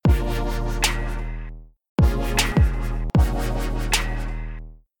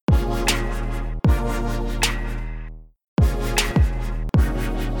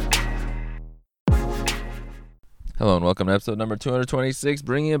Hello and welcome to episode number 226,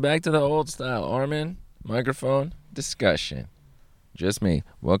 bringing it back to the old style. Armin, microphone, discussion. Just me.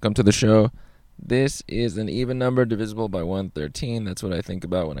 Welcome to the show. This is an even number divisible by 113. That's what I think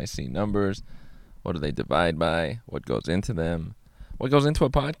about when I see numbers. What do they divide by? What goes into them? What goes into a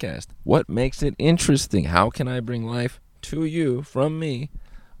podcast? What makes it interesting? How can I bring life to you from me?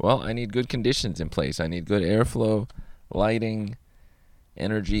 Well, I need good conditions in place. I need good airflow, lighting,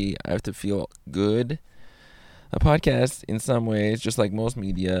 energy. I have to feel good. A podcast, in some ways, just like most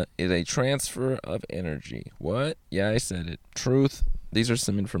media, is a transfer of energy. What? Yeah, I said it. Truth. These are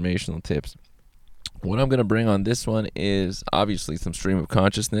some informational tips. What I'm going to bring on this one is obviously some stream of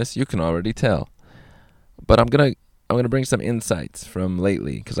consciousness. You can already tell. But I'm going to bring some insights from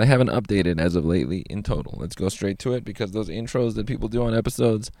lately, because I haven't updated as of lately in total. Let's go straight to it, because those intros that people do on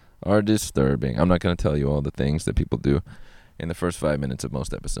episodes are disturbing. I'm not going to tell you all the things that people do in the first 5 minutes of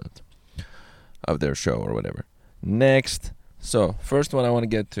most episodes of their show or whatever. Next, so first one I want to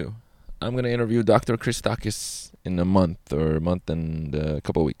get to. I'm going to interview Dr. Christakis in a month and a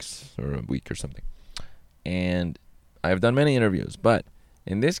couple of weeks, or a week or something. And I've done many interviews, but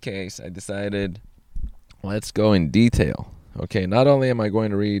in this case, I decided, let's go in detail. Okay, not only am I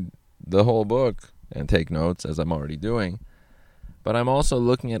going to read the whole book and take notes, as I'm already doing, but I'm also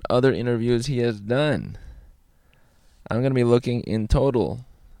looking at other interviews he has done. I'm going to be looking in total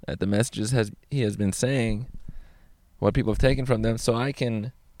at the messages he has been saying, what people have taken from them, so I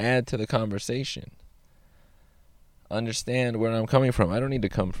can add to the conversation. Understand where I'm coming from. I don't need to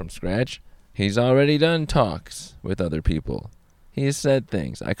come from scratch. He's already done talks with other people. He has said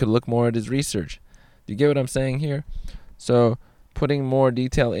things. I could look more at his research. Do you get what I'm saying here? So, putting more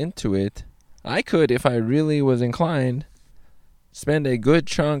detail into it, I could, if I really was inclined, spend a good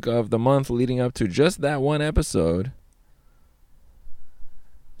chunk of the month leading up to just that one episode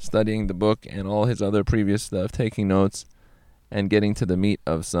studying the book and all his other previous stuff, taking notes, and getting to the meat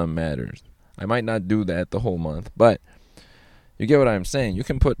of some matters. I might not do that the whole month, but you get what I'm saying. You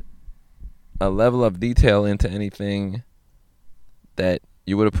can put a level of detail into anything that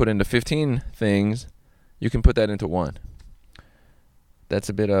you would have put into 15 things. You can put that into one. That's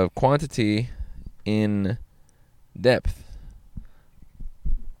a bit of quantity in depth.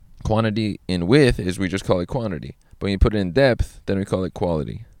 Quantity in width is we just call it quantity. But when you put it in depth, then we call it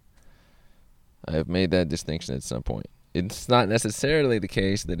quality. I have made that distinction at some point. It's not necessarily the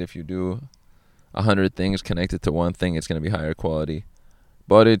case that if you do 100 things connected to one thing, it's going to be higher quality,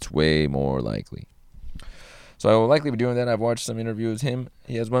 but it's way more likely. So I will likely be doing that. I've watched some interviews.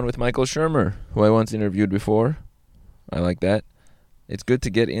 He has one with Michael Shermer, who I once interviewed before. I like that. It's good to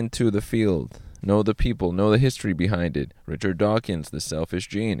get into the field, know the people, know the history behind it. Richard Dawkins, The Selfish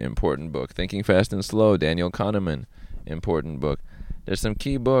Gene, important book. Thinking Fast and Slow, Daniel Kahneman, important book. There's some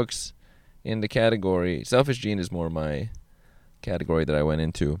key books in the category. Selfish Gene is more my category that I went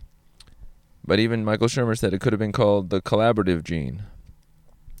into. But even Michael Shermer said it could have been called The Collaborative Gene,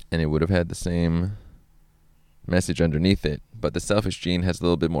 and it would have had the same message underneath it. But the Selfish Gene has a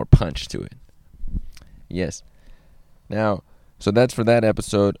little bit more punch to it. Yes. Now, so that's for that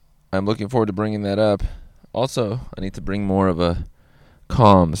episode. I'm looking forward to bringing that up. Also, I need to bring more of a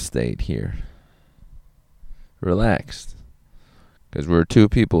calm state here. Relaxed. Because we're two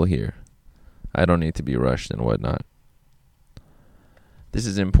people here. I don't need to be rushed and whatnot. This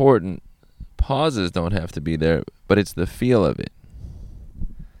is important. Pauses don't have to be there, but it's the feel of it.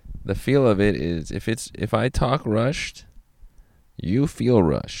 The feel of it is, if I talk rushed, you feel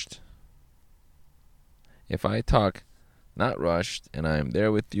rushed. If I talk not rushed and I'm there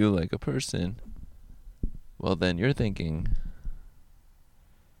with you like a person, well, then you're thinking,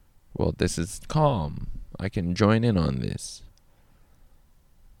 well, this is calm. I can join in on this.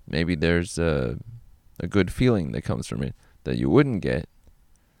 Maybe there's a good feeling that comes from it that you wouldn't get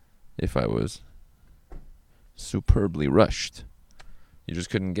if I was superbly rushed. You just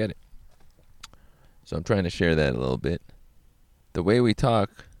couldn't get it. So I'm trying to share that a little bit. The way we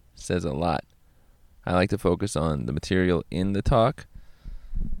talk says a lot. I like to focus on the material in the talk,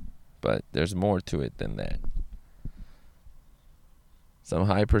 but there's more to it than that. Some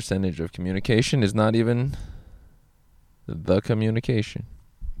high percentage of communication is not even the communication.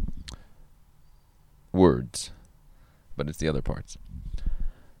 Words. But it's the other parts.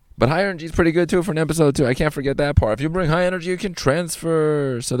 But high energy is pretty good too for an episode too. I can't forget that part. If you bring high energy, you can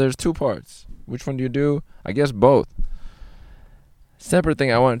transfer. So there's two parts. Which one do you do? I guess both. Separate thing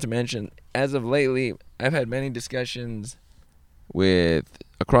I wanted to mention. As of lately, I've had many discussions with,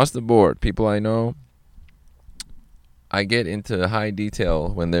 across the board, people I know. I get into high detail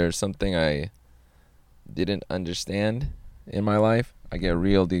when there's something I didn't understand in my life. I get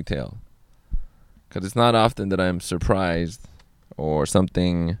real detail. Because it's not often that I'm surprised or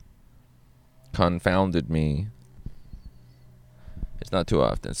something confounded me. It's not too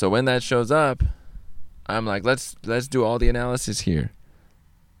often. So when that shows up, I'm like, let's do all the analysis here.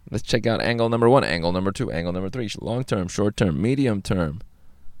 Let's check out angle number 1, angle number 2, angle number 3, long term, short term, medium term.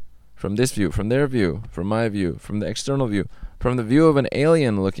 From this view, from their view, from my view, from the external view, from the view of an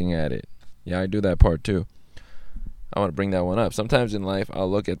alien looking at it. Yeah, I do that part too. I want to bring that one up. Sometimes in life, I'll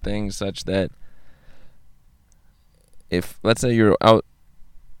look at things such that if, let's say you're out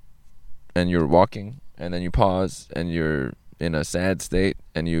and you're walking and then you pause and you're in a sad state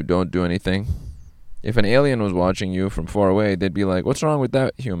and you don't do anything. If an alien was watching you from far away, they'd be like, what's wrong with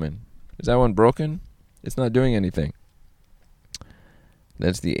that human? Is that one broken? It's not doing anything.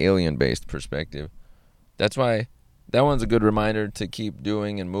 That's the alien-based perspective. That's why that one's a good reminder to keep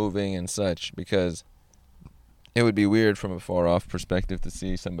doing and moving and such, because it would be weird from a far-off perspective to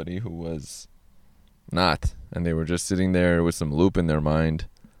see somebody who was not, and they were just sitting there with some loop in their mind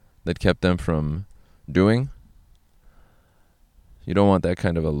that kept them from doing. You don't want that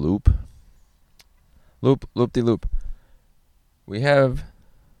kind of a loop. Loop-de-loop. We have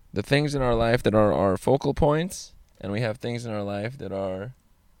the things in our life that are our focal points, and we have things in our life that are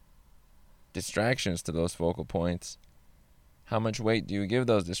distractions to those focal points. How much weight do you give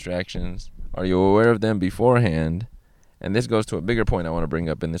those distractions? Are you aware of them beforehand? And this goes to a bigger point I want to bring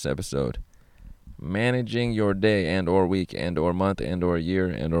up in this episode. Managing your day and or week and or month and or year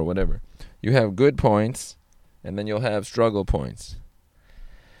and or whatever. You have good points, and then you'll have struggle points.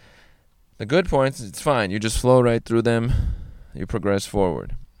 The good points, it's fine. You just flow right through them. You progress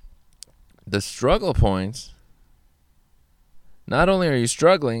forward. The struggle points, not only are you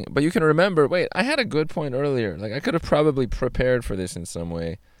struggling, but you can remember, wait, I had a good point earlier. Like, I could have probably prepared for this in some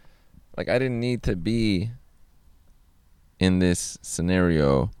way. Like, I didn't need to be in this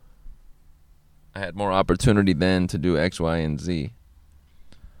scenario. I had more opportunity then to do X, Y, and Z.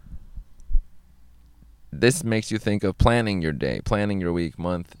 This makes you think of planning your day, planning your week,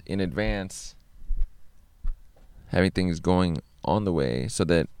 month in advance, having things going on the way so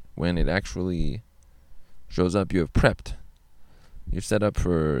that when it actually shows up, you have prepped. You're set up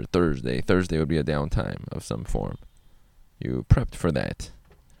for Thursday. Thursday would be a downtime of some form. You prepped for that.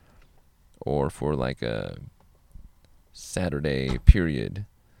 Or for like a Saturday period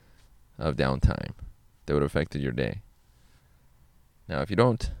of downtime that would have affected your day. Now, if you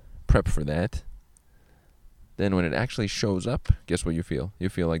don't prep for that, then when it actually shows up, guess what you feel? You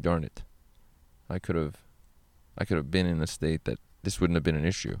feel like, darn it, I could have been in a state that this wouldn't have been an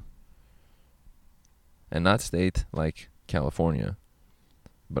issue. And not state like California,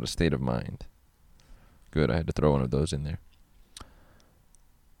 but a state of mind. Good, I had to throw one of those in there.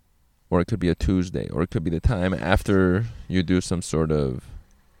 Or it could be a Tuesday, or it could be the time after you do some sort of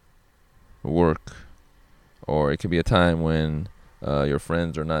work, or it could be a time when your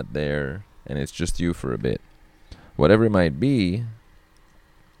friends are not there and it's just you for a bit. Whatever it might be,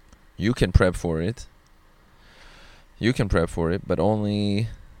 you can prep for it. You can prep for it, but only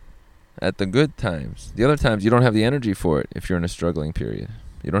at the good times. The other times, you don't have the energy for it if you're in a struggling period.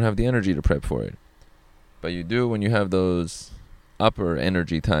 You don't have the energy to prep for it. But you do when you have those upper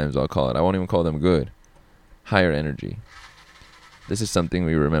energy times, I'll call it. I won't even call them good. Higher energy. This is something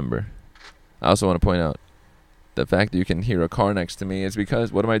we remember. I also want to point out the fact that you can hear a car next to me is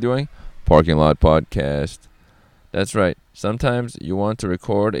because, what am I doing? Parking lot podcast. That's right. Sometimes you want to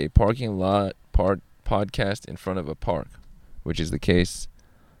record a parking lot podcast in front of a park, which is the case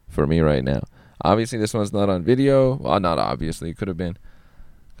for me right now. Obviously, this one's not on video. Well, not obviously. It could have been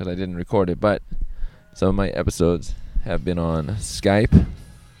because I didn't record it. But some of my episodes have been on Skype.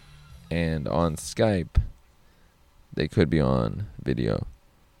 And on Skype, they could be on video.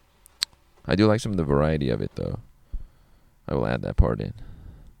 I do like some of the variety of it, though. I will add that part in.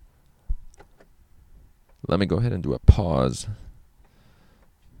 Let me go ahead and do a pause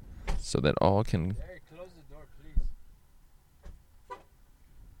so that all can close the door, please.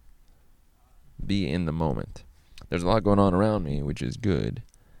 be in the moment. There's a lot going on around me, which is good.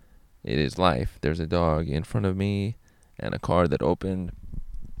 It is life. There's a dog in front of me and a car that opened.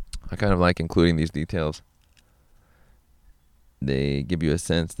 I kind of like including these details. They give you a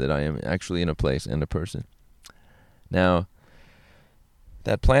sense that I am actually in a place and a person. Now,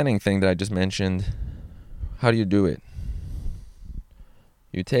 that planning thing that I just mentioned, how do you do it?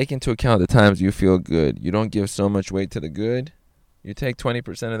 You take into account the times you feel good. You don't give so much weight to the good. You take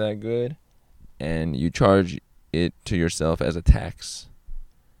 20% of that good and you charge it to yourself as a tax,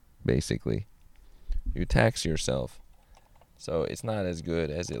 basically. You tax yourself. So it's not as good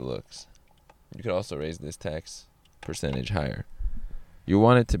as it looks. You could also raise this tax percentage higher. You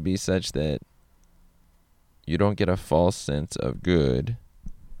want it to be such that you don't get a false sense of good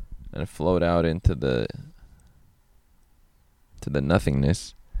and float out into the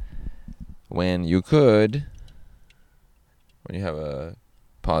nothingness when you could, when you have a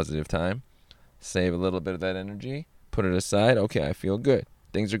positive time, save a little bit of that energy, put it aside. Okay, I feel good.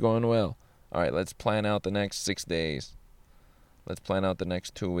 Things are going well. All right, let's plan out the next 6 days. Let's plan out the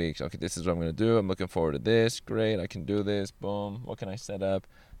next 2 weeks. Okay, this is what I'm going to do. I'm looking forward to this. Great, I can do this. Boom. What can I set up?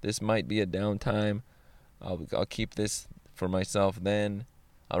 This might be a downtime. I'll keep this for myself then.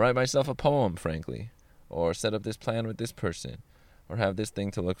 I'll write myself a poem, frankly. Or set up this plan with this person. Or have this thing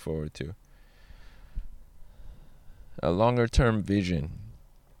to look forward to. A longer-term vision.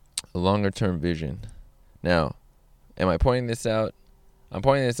 A longer-term vision. Now, am I pointing this out? I'm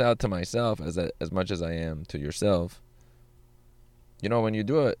pointing this out to myself as much as I am to yourself. You know, when you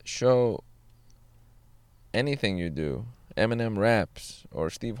do a show, anything you do, Eminem raps, or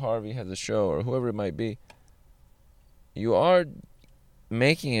Steve Harvey has a show, or whoever it might be, you are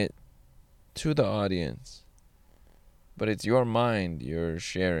making it to the audience. But it's your mind you're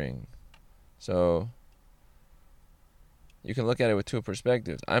sharing. So you can look at it with two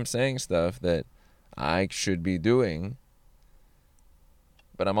perspectives. I'm saying stuff that I should be doing,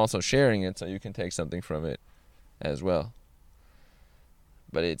 but I'm also sharing it so you can take something from it as well.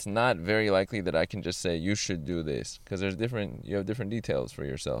 But it's not very likely that I can just say you should do this, because you have different details for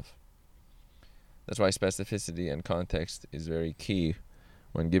yourself. That's why specificity and context is very key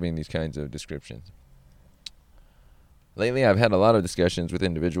when giving these kinds of descriptions. Lately, I've had a lot of discussions with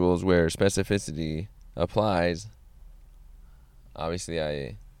individuals where specificity applies. Obviously,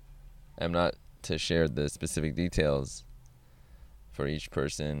 I am not to share the specific details for each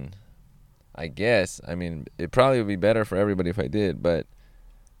person. I guess, it probably would be better for everybody if I did, but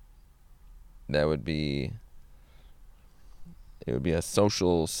it would be a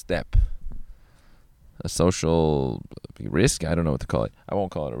social step, a social risk. I don't know what to call it. I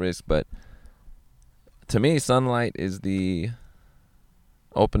won't call it a risk, but to me, sunlight is the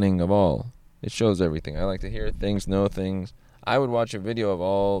opening of all. It shows everything. I like to hear things, know things. I would watch a video of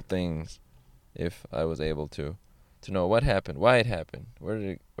all things if I was able to know what happened, why it happened, where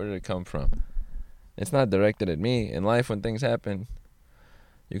did it come from. It's not directed at me. In life, when things happen,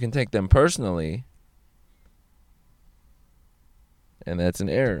 you can take them personally, and that's an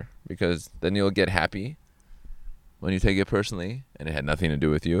error, because then you'll get happy when you take it personally and it had nothing to do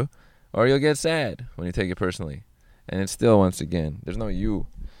with you, or you'll get sad when you take it personally and it's still, once again, there's no you.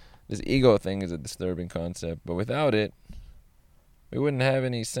 This ego thing is a disturbing concept, but without it, we wouldn't have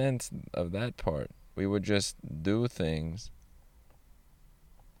any sense of that part. We would just do things.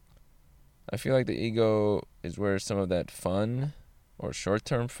 I feel like the ego is where some of that fun or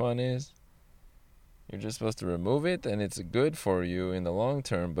short-term fun is. You're just supposed to remove it, and it's good for you in the long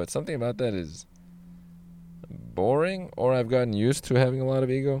term, but something about that is boring, or I've gotten used to having a lot of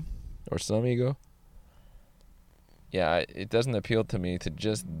ego, or some ego. Yeah, it doesn't appeal to me to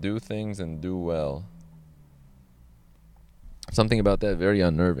just do things and do well. Something about that very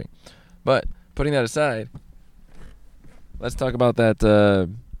unnerving. But putting that aside, let's talk about that,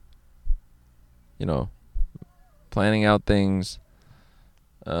 planning out things,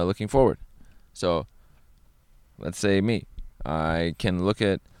 looking forward. So, let's say me. I can look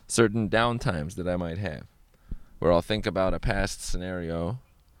at certain downtimes that I might have, where I'll think about a past scenario,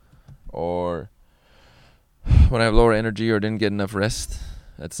 or when I have lower energy or didn't get enough rest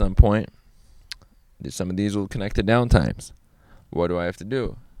at some point. Some of these will connect to downtimes. What do I have to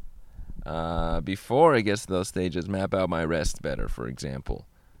do? Before it gets to those stages, map out my rest better, for example.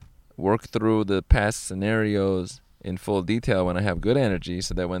 Work through the past scenarios in full detail when I have good energy,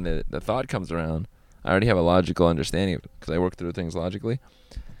 so that when the thought comes around, I already have a logical understanding of it, because I work through things logically.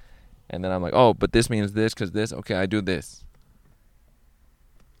 And then I'm like, oh, but this means this, because this, okay, I do this.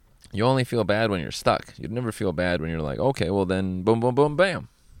 You only feel bad when you're stuck. You'd never feel bad when you're like, okay, well then, boom, boom, boom, bam.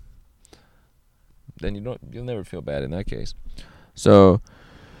 Then you'll never feel bad in that case. So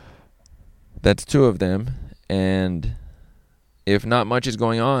that's two of them. And if not much is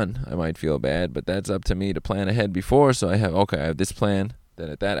going on, I might feel bad, but that's up to me to plan ahead before. So I have this plan. Then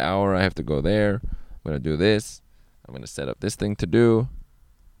at that hour, I have to go there. I'm going to do this. I'm going to set up this thing to do.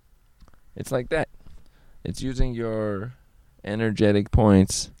 It's like that. It's using your energetic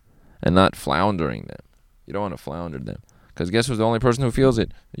points and not floundering them. You don't want to flounder them. Because guess who's the only person who feels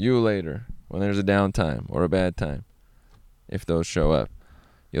it? You later, when there's a downtime or a bad time. If those show up,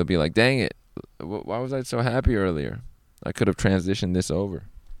 you'll be like, dang it, why was I so happy earlier? I could have transitioned this over.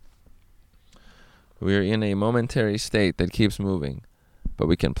 We're in a momentary state that keeps moving, but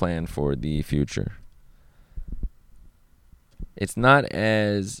we can plan for the future. it's not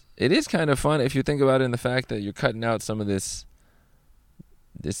as, it is kind of fun if you think about it in the fact that you're cutting out some of this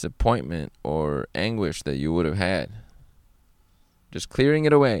disappointment or anguish that you would have had. Just clearing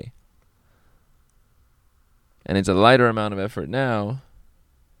it away. And it's a lighter amount of effort now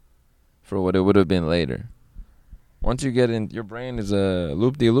for what it would have been later. Once you get in, your brain is a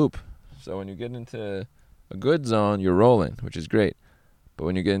loop-de-loop. So when you get into a good zone, you're rolling, which is great. But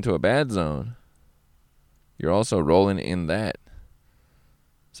when you get into a bad zone, you're also rolling in that.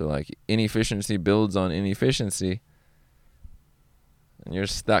 So like inefficiency builds on inefficiency, and you're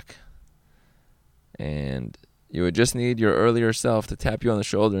stuck. And you would just need your earlier self to tap you on the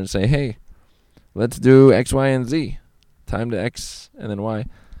shoulder and say, hey, let's do X, Y, and Z. Time to X and then Y.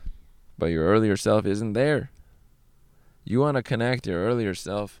 But your earlier self isn't there. You want to connect your earlier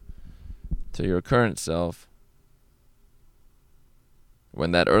self to your current self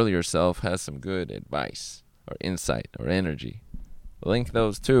when that earlier self has some good advice or insight or energy. Link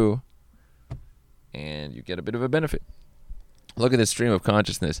those two and you get a bit of a benefit. Look at this stream of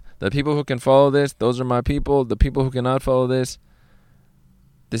consciousness. The people who can follow this, those are my people. The people who cannot follow this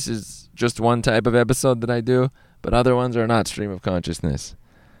is just one type of episode that I do, but other ones are not stream of consciousness.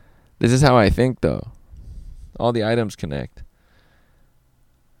 This is how I think, though. All the items connect.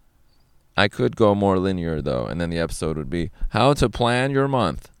 I could go more linear, though, and then the episode would be how to plan your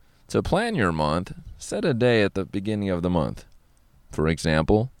month. To plan your month, set a day at the beginning of the month. For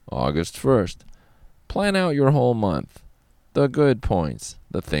example, August 1st. Plan out your whole month. The good points,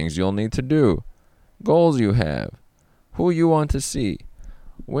 the things you'll need to do, goals you have, who you want to see,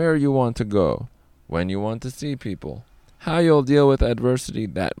 where you want to go, when you want to see people, how you'll deal with adversity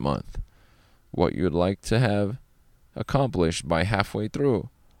that month, what you'd like to have accomplished by halfway through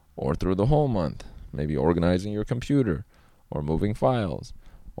or through the whole month, maybe organizing your computer or moving files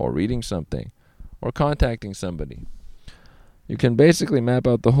or reading something or contacting somebody. You can basically map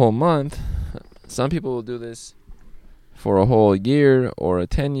out the whole month. Some people will do this for a whole year or a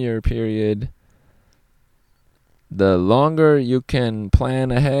 10-year period. The longer you can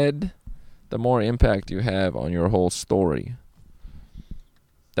plan ahead, the more impact you have on your whole story.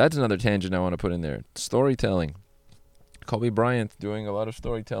 That's another tangent I want to put in there. Storytelling. Kobe Bryant doing a lot of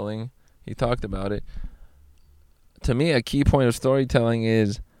storytelling. He talked about it. To me, a key point of storytelling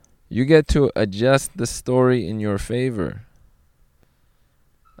is you get to adjust the story in your favor.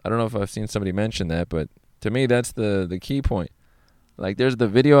 I don't know if I've seen somebody mention that, but to me, that's the key point. Like, there's the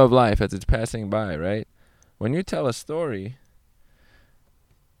video of life as it's passing by, right? When you tell a story,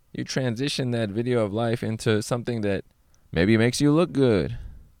 you transition that video of life into something that maybe makes you look good.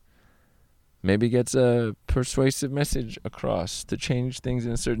 Maybe gets a persuasive message across to change things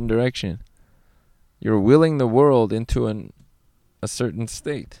in a certain direction. You're willing the world into a certain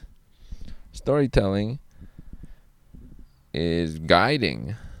state. Storytelling is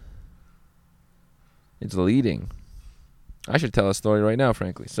guiding. It's leading. I should tell a story right now,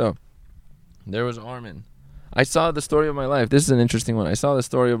 frankly. So, there was Armin. I saw the story of my life. This is an interesting one. I saw the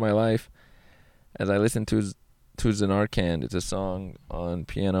story of my life as I listened to Zanarkand. It's a song on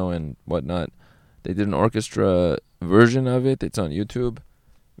piano and whatnot. They did an orchestra version of it. It's on YouTube.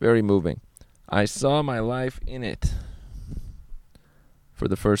 Very moving. I saw my life in it for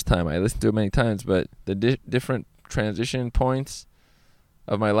the first time. I listened to it many times, but the different transition points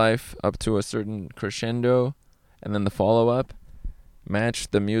of my life up to a certain crescendo and then the follow-up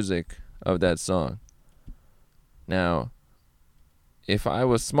matched the music of that song. Now, if I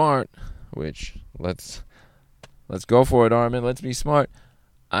was smart, which let's go for it, Armin, let's be smart,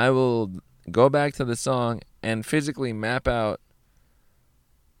 I will go back to the song and physically map out,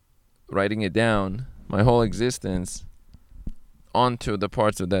 writing it down, my whole existence onto the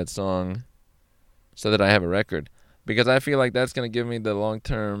parts of that song so that I have a record. Because I feel like that's going to give me the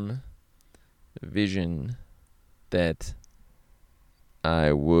long-term vision that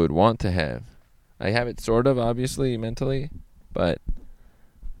I would want to have. I have it sort of, obviously, mentally, but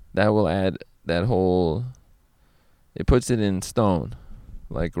that will add that whole, it puts it in stone,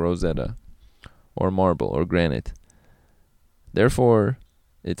 like Rosetta, or marble, or granite. Therefore,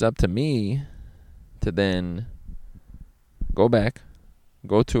 it's up to me to then go back,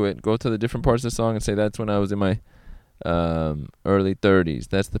 go to it, go to the different parts of the song and say, that's when I was in my early 30s.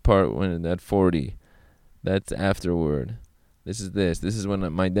 That's the part when at 40. That's afterward. This is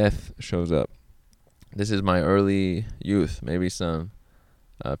when my death shows up. This is my early youth. Maybe some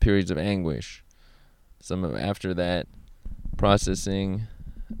periods of anguish. Some of after that, processing,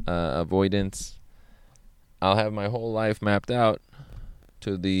 avoidance. I'll have my whole life mapped out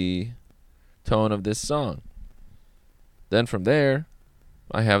to the tone of this song. Then from there,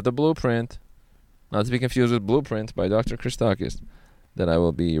 I have the blueprint Not to be confused with Blueprint by Dr. Christakis, that I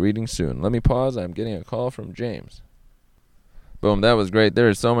will be reading soon. Let me pause. I'm getting a call from James. Boom, that was great. There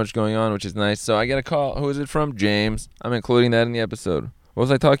is so much going on, which is nice. So I get a call. Who is it from? James. I'm including that in the episode. What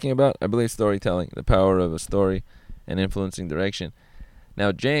was I talking about? I believe storytelling, the power of a story and influencing direction.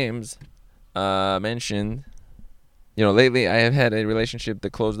 Now, James mentioned, lately I have had a relationship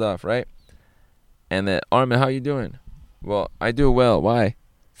that closed off, right? And that, Armin, how you doing? Well, I do well. Why?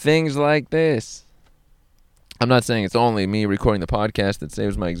 Things like this. I'm not saying it's only me recording the podcast that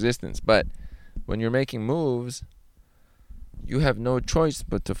saves my existence, but when you're making moves, you have no choice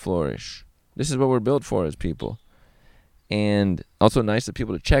but to flourish. This is what we're built for as people. And also nice of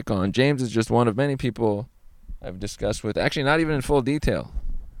people to check on. James is just one of many people I've discussed with. Actually, not even in full detail.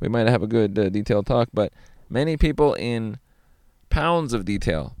 We might have a good detailed talk, but many people in pounds of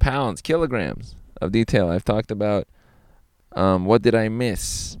detail. Pounds, kilograms of detail. I've talked about what did I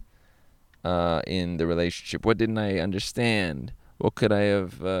miss in the relationship? What didn't I understand? What could I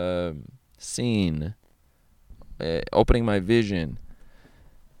have seen? Opening my vision.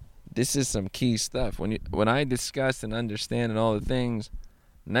 This is some key stuff. When I discuss and understand and all the things,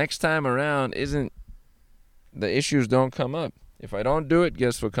 next time around the issues don't come up. If I don't do it,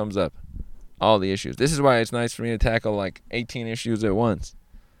 guess what comes up? All the issues. This is why it's nice for me to tackle like 18 issues at once.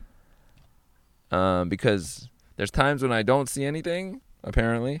 Because there's times when I don't see anything,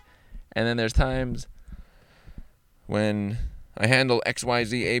 apparently, and then there's times when I handle X, Y,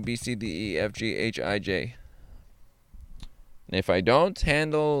 Z, A, B, C, D, E, F, G, H, I, J. And if I don't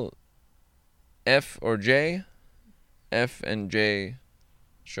handle F or J, F and J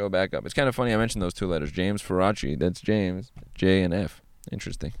show back up. It's kind of funny I mentioned those two letters. James Faraci, that's James, J and F.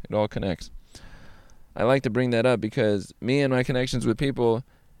 Interesting. It all connects. I like to bring that up because me and my connections with people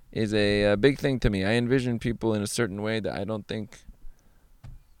is a big thing to me. I envision people in a certain way that I don't think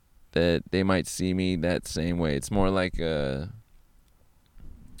that they might see me that same way. It's more like I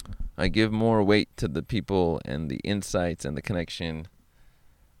give more weight to the people and the insights and the connection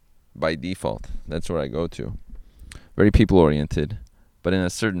by default. That's where I go to. Very people-oriented, but in a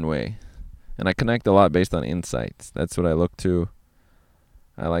certain way. And I connect a lot based on insights. That's what I look to.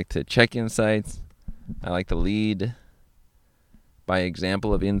 I like to check insights. I like to lead by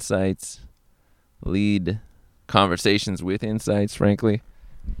example of insights. Lead conversations with insights, frankly.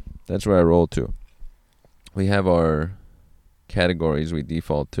 That's where I roll to. We have our categories we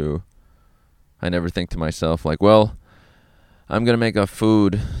default to. I never think to myself like, well, I'm going to make a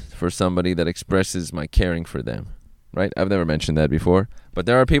food for somebody that expresses my caring for them, right? I've never mentioned that before, but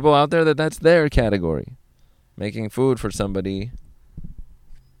there are people out there that's their category. Making food for somebody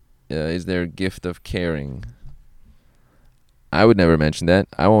is their gift of caring. I would never mention that.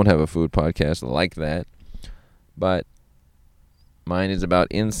 I won't have a food podcast like that, but mine is about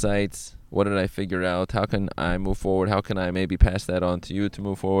insights. What did I figure out? How can I move forward? How can I maybe pass that on to you to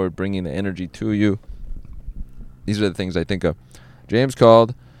move forward, bringing the energy to you? These are the things I think of. James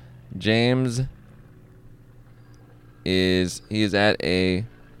called. James he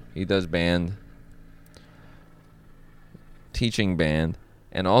does band, teaching band,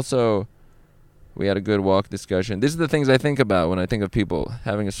 and also we had a good walk discussion. These are the things I think about when I think of people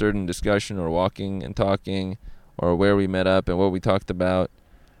having a certain discussion or walking and talking or where we met up and what we talked about.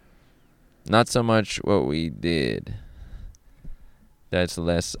 Not so much what we did. That's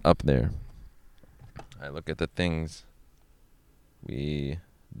less up there. I look at the things we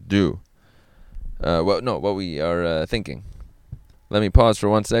do. What we are thinking. Let me pause for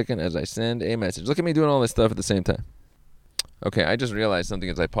 1 second as I send a message. Look at me doing all this stuff at the same time. Okay, I just realized something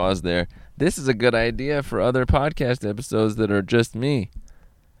as I paused there. This is a good idea for other podcast episodes that are just me.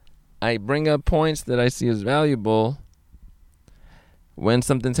 I bring up points that I see as valuable. When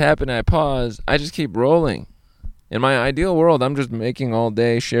something's happening, I pause. I just keep rolling. In my ideal world, I'm just making all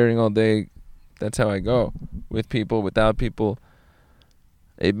day, sharing all day. That's how I go. With people, without people.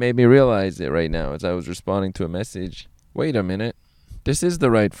 It made me realize it right now as I was responding to a message. Wait a minute. This is the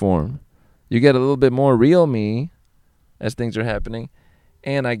right form. You get a little bit more real me as things are happening.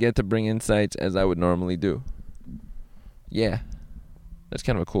 And I get to bring insights as I would normally do. Yeah. That's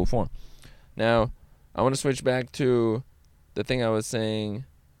kind of a cool form. Now, I want to switch back to the thing I was saying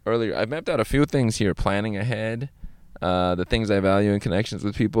earlier. I've mapped out a few things here. Planning ahead. The things I value in connections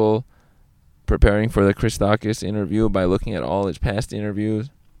with people. Preparing for the Christakis interview by looking at all his past interviews.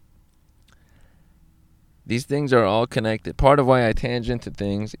 These things are all connected. Part of why I tangent to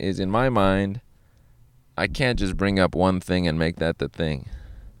things is, in my mind, I can't just bring up one thing and make that the thing.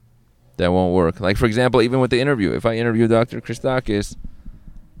 That won't work. Like, for example, even with the interview. If I interview Dr. Christakis,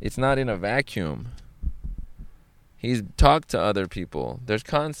 it's not in a vacuum. He's talked to other people. There's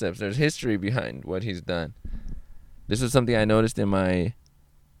concepts. There's history behind what he's done. This was something I noticed in my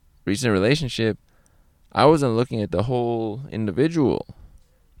recent relationship. I wasn't looking at the whole individual.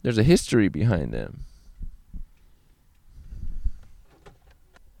 There's a history behind them.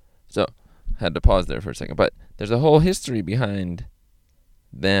 So, had to pause there for a second. But there's a whole history behind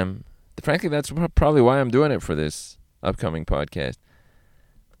them. Frankly, that's probably why I'm doing it for this upcoming podcast.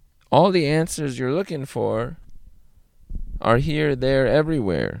 All the answers you're looking for are here, there,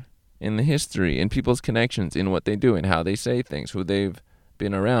 everywhere in the history, in people's connections, in what they do, in how they say things, who they've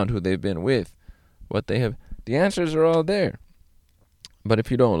been around, who they've been with, what they have. The answers are all there. But if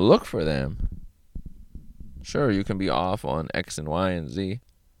you don't look for them, sure, you can be off on X and Y and Z.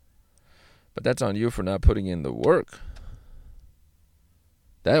 But that's on you for not putting in the work.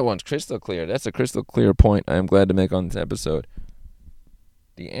 That one's crystal clear. That's a crystal clear point I am glad to make on this episode.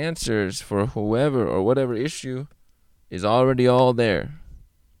 The answers for whoever or whatever issue is already all there.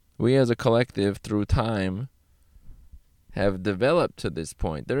 We as a collective, through time, have developed to this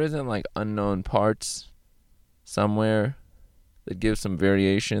point. There isn't like unknown parts somewhere that gives some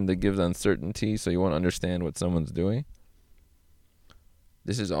variation, that gives uncertainty, so you won't understand what someone's doing.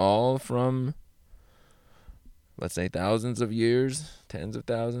 This is all from, let's say, thousands of years, tens of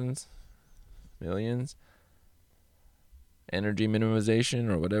thousands, millions. Energy minimization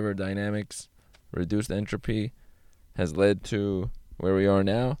or whatever dynamics, reduced entropy, has led to where we are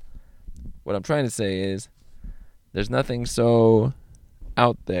now. What I'm trying to say is there's nothing so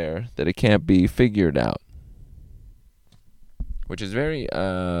out there that it can't be figured out, which is very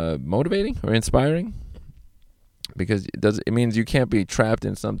motivating or inspiring, because it means you can't be trapped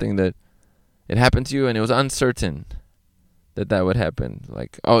in something that it happened to you and it was uncertain that would happen.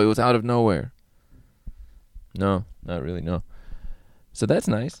 Like, oh, it was out of nowhere. No, not really, no. So that's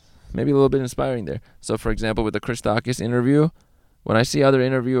nice. Maybe a little bit inspiring there. So, for example, with the Christakis interview, when I see other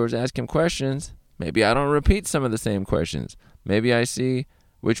interviewers ask him questions, maybe I don't repeat some of the same questions. Maybe I see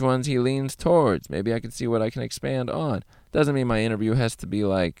which ones he leans towards. Maybe I can see what I can expand on. Doesn't mean my interview has to be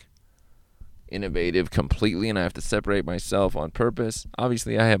like innovative completely and I have to separate myself on purpose.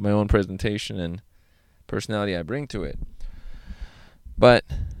 Obviously, I have my own presentation and personality I bring to it. But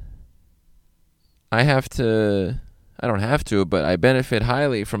I don't have to, but I benefit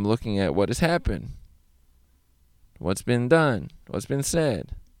highly from looking at what has happened. What's been done? What's been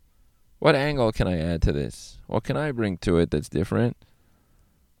said? What angle can I add to this? What can I bring to it that's different?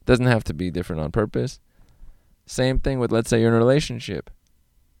 Doesn't have to be different on purpose. Same thing with, let's say you're in a relationship.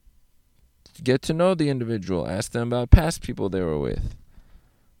 Get to know the individual. Ask them about past people they were with.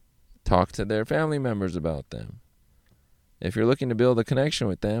 Talk to their family members about them. If you're looking to build a connection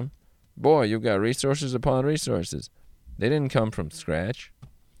with them, boy, you've got resources upon resources. They didn't come from scratch.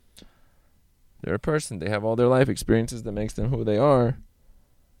 They're a person. They have all their life experiences that makes them who they are.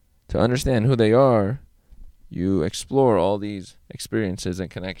 To understand who they are, you explore all these experiences and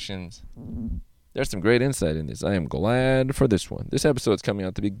connections. There's some great insight in this. I am glad for this one. This episode's coming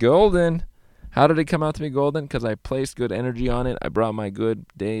out to be golden. How did it come out to be golden? Because I placed good energy on it. I brought my good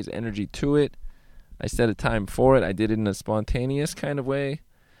day's energy to it. I set a time for it. I did it in a spontaneous kind of way.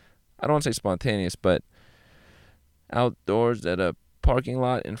 I don't want to say spontaneous, but outdoors at a parking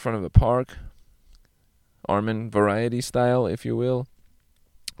lot in front of a park. Armin variety style, if you will,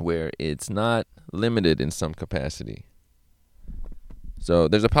 where it's not limited in some capacity. So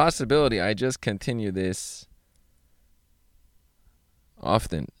there's a possibility I just continue this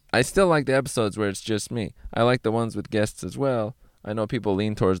often. I still like the episodes where it's just me. I like the ones with guests as well. I know people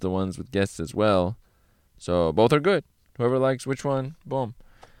lean towards the ones with guests as well. So both are good. Whoever likes which one, boom.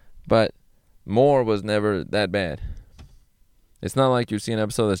 But more was never that bad. It's not like you see an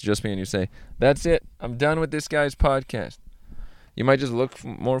episode that's just me and you say, that's it, I'm done with this guy's podcast. You might just look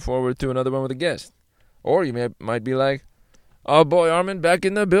more forward to another one with a guest. Or you might be like, oh boy, Armin back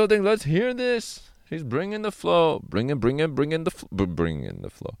in the building, let's hear this. He's bringing the flow. Bringing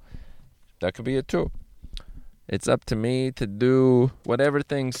the flow. That could be it too. It's up to me to do whatever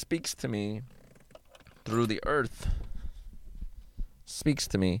thing speaks to me through the earth. Speaks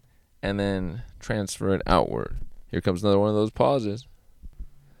to me and then transfer it outward. Here comes another one of those pauses.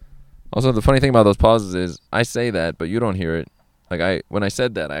 Also, the funny thing about those pauses is I say that, but you don't hear it. Like when I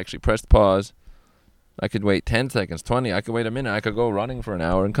said that, I actually pressed pause. I could wait 10 seconds, 20. I could wait a minute. I could go running for an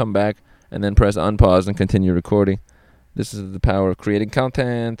hour and come back and then press unpause and continue recording. This is the power of creating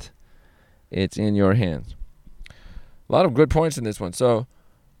content. It's in your hands. A lot of good points in this one. So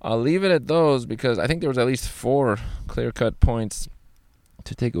I'll leave it at those because I think there was at least 4 clear-cut points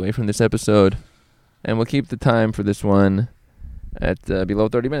to take away from this episode. And we'll keep the time for this one at below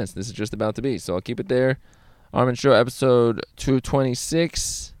 30 minutes. This is just about to be. So I'll keep it there. Armin Show, episode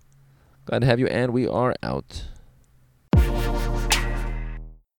 226. Glad to have you, and we are out.